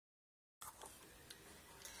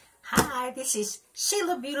Hi, this is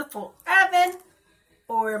Sheila Beautiful Urban,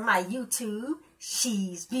 or my YouTube,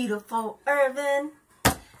 She's Beautiful Urban.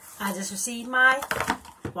 I just received my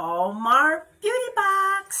Walmart beauty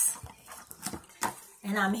box,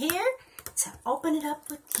 and I'm here to open it up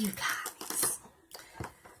with you guys.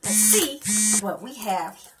 Let's see what we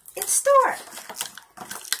have in store.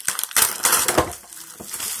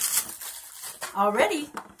 Already,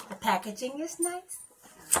 the packaging is nice.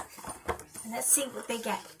 And let's see what they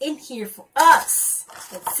got in here for us.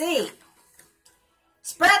 Let's see.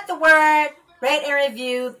 Spread the word, rate and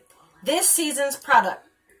review this season's product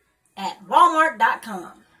at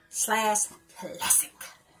walmart.com/classic.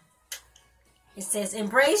 It says,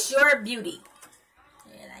 embrace your beauty.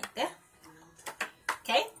 Yeah, like that.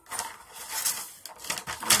 Okay.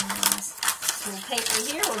 Some paper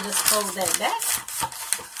here. We'll just fold that back.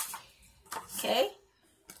 Okay.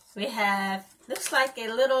 We have, looks like a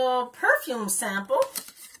little perfume sample.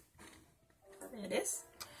 There it is.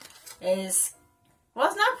 Well,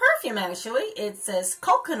 it's not perfume actually. It says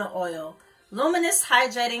coconut oil, luminous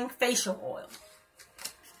hydrating facial oil.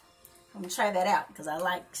 I'm gonna try that out because I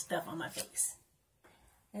like stuff on my face.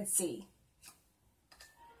 Let's see.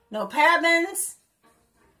 No parabens,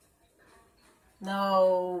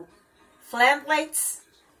 no phthalates,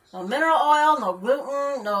 no mineral oil, no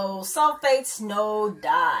gluten, no sulfates, no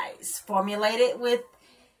dyes. Formulated with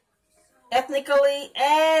ethnically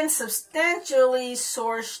and substantially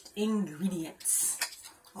sourced ingredients.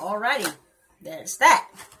 Alrighty, there's that.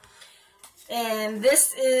 And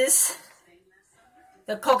this is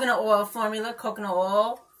the coconut oil formula, coconut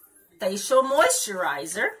oil facial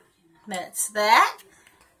moisturizer. That's that.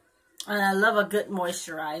 And I love a good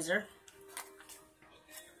moisturizer.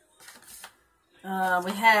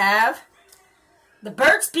 We have the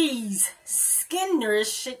Burt's Bees Skin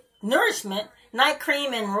Nourishment Night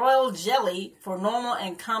Cream and Royal Jelly for normal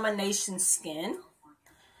and combination skin.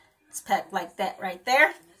 It's packed like that right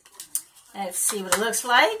there. Let's see what it looks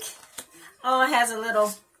like. Oh, it has a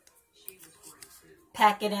little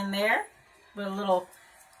packet in there with a little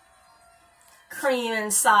cream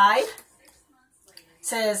inside. It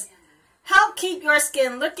says, help keep your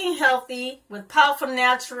skin looking healthy with powerful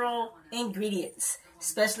natural ingredients,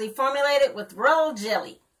 specially formulated with royal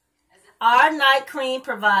jelly. Our night cream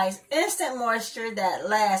provides instant moisture that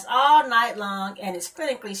lasts all night long and is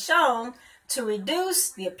clinically shown to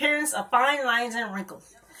reduce the appearance of fine lines and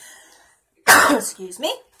wrinkles. Excuse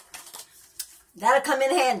me. That'll come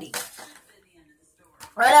in handy.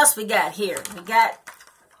 What else we got here? We got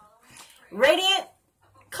Radiant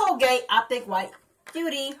Colgate Optic White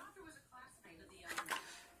Beauty.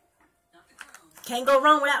 Can't go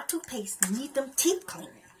wrong without toothpaste. You need them teeth cleaned.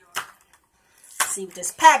 See what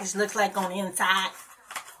this package looks like on the inside.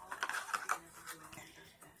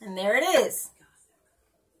 And there it is.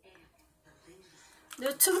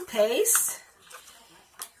 The toothpaste.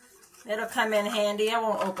 That'll come in handy. I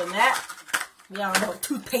won't open that. Y'all know what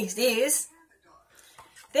toothpaste is.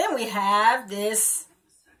 Then we have this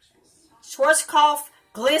Schwarzkopf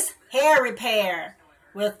Gliss Hair Repair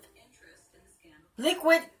with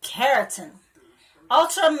liquid keratin,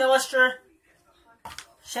 ultra moisture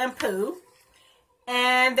shampoo,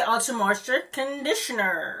 and the ultra moisture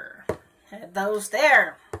conditioner. Have those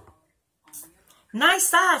there. Nice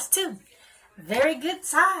size too. Very good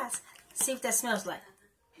size. Let's see what that smells like.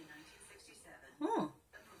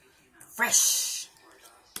 Fresh.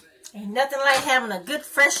 Ain't nothing like having a good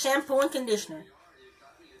fresh shampoo and conditioner.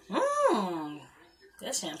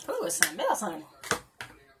 That shampoo is something else, honey.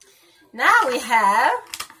 Now we have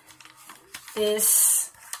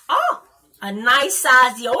this, a nice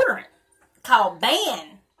size deodorant called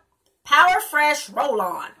Ban Power Fresh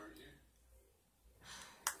Roll-On.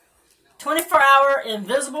 24-hour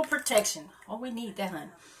invisible protection. Oh, we need that,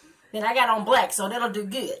 honey. Then I got on black, so that'll do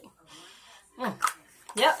good.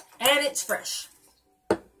 Yep, and it's fresh.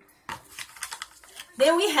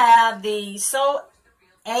 Then we have the So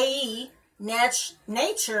AE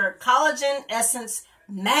Nature Collagen Essence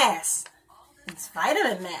Mask. It's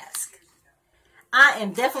vitamin mask. I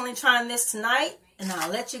am definitely trying this tonight, and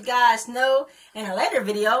I'll let you guys know in a later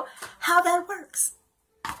video how that works.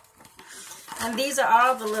 And these are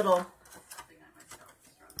all the little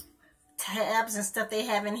tabs and stuff they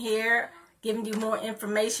have in here, giving you more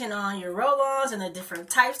information on your roll-ons and the different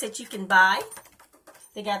types that you can buy.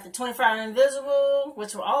 They got the 24-hour invisible,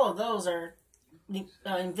 which all of those are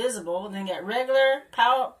invisible. Then got regular,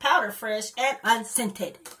 powder fresh, and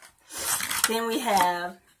unscented. Then we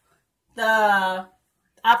have the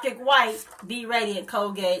Optic White Be Radiant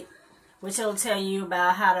Colgate, which will tell you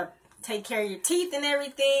about how to take care of your teeth and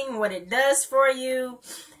everything, what it does for you,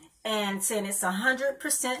 and saying it's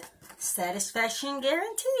 100% Satisfaction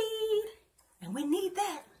guaranteed. And we need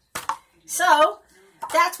that. So,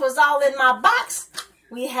 that was all in my box.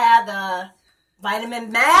 We have the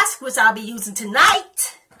vitamin mask, which I'll be using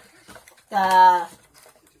tonight. The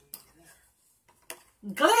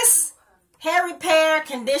Gliss hair repair,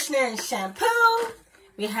 conditioner, and shampoo.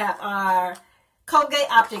 We have our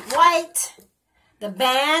Colgate Optic White. The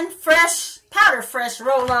Band Fresh, Powder Fresh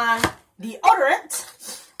Roll-On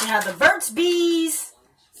deodorant. We have the Burt's Bees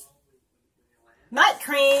Night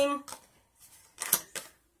Cream.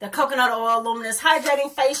 The Coconut Oil Luminous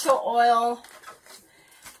Hydrating Facial Oil.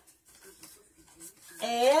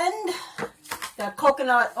 And the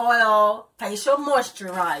Coconut Oil Facial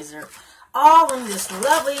Moisturizer. All in this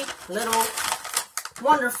lovely little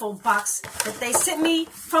wonderful box that they sent me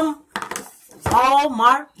from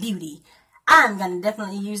Walmart Beauty. I'm going to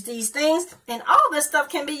definitely use these things. And all this stuff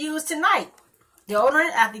can be used tonight.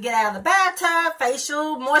 Deodorant after you get out of the bathtub,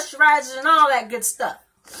 facial, moisturizers, and all that good stuff.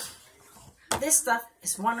 This stuff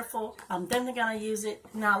is wonderful. I'm definitely going to use it.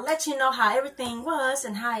 And I'll let you know how everything was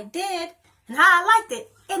and how I did and how I liked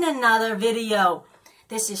it in another video.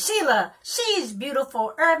 This is Sheila. She's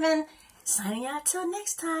Beautiful Urban. Signing out till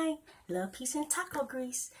next time. Love, peace, and taco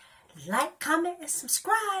grease. Like, comment, and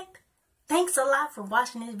subscribe. Thanks a lot for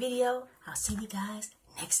watching this video. I'll see you guys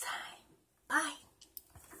next time. Bye.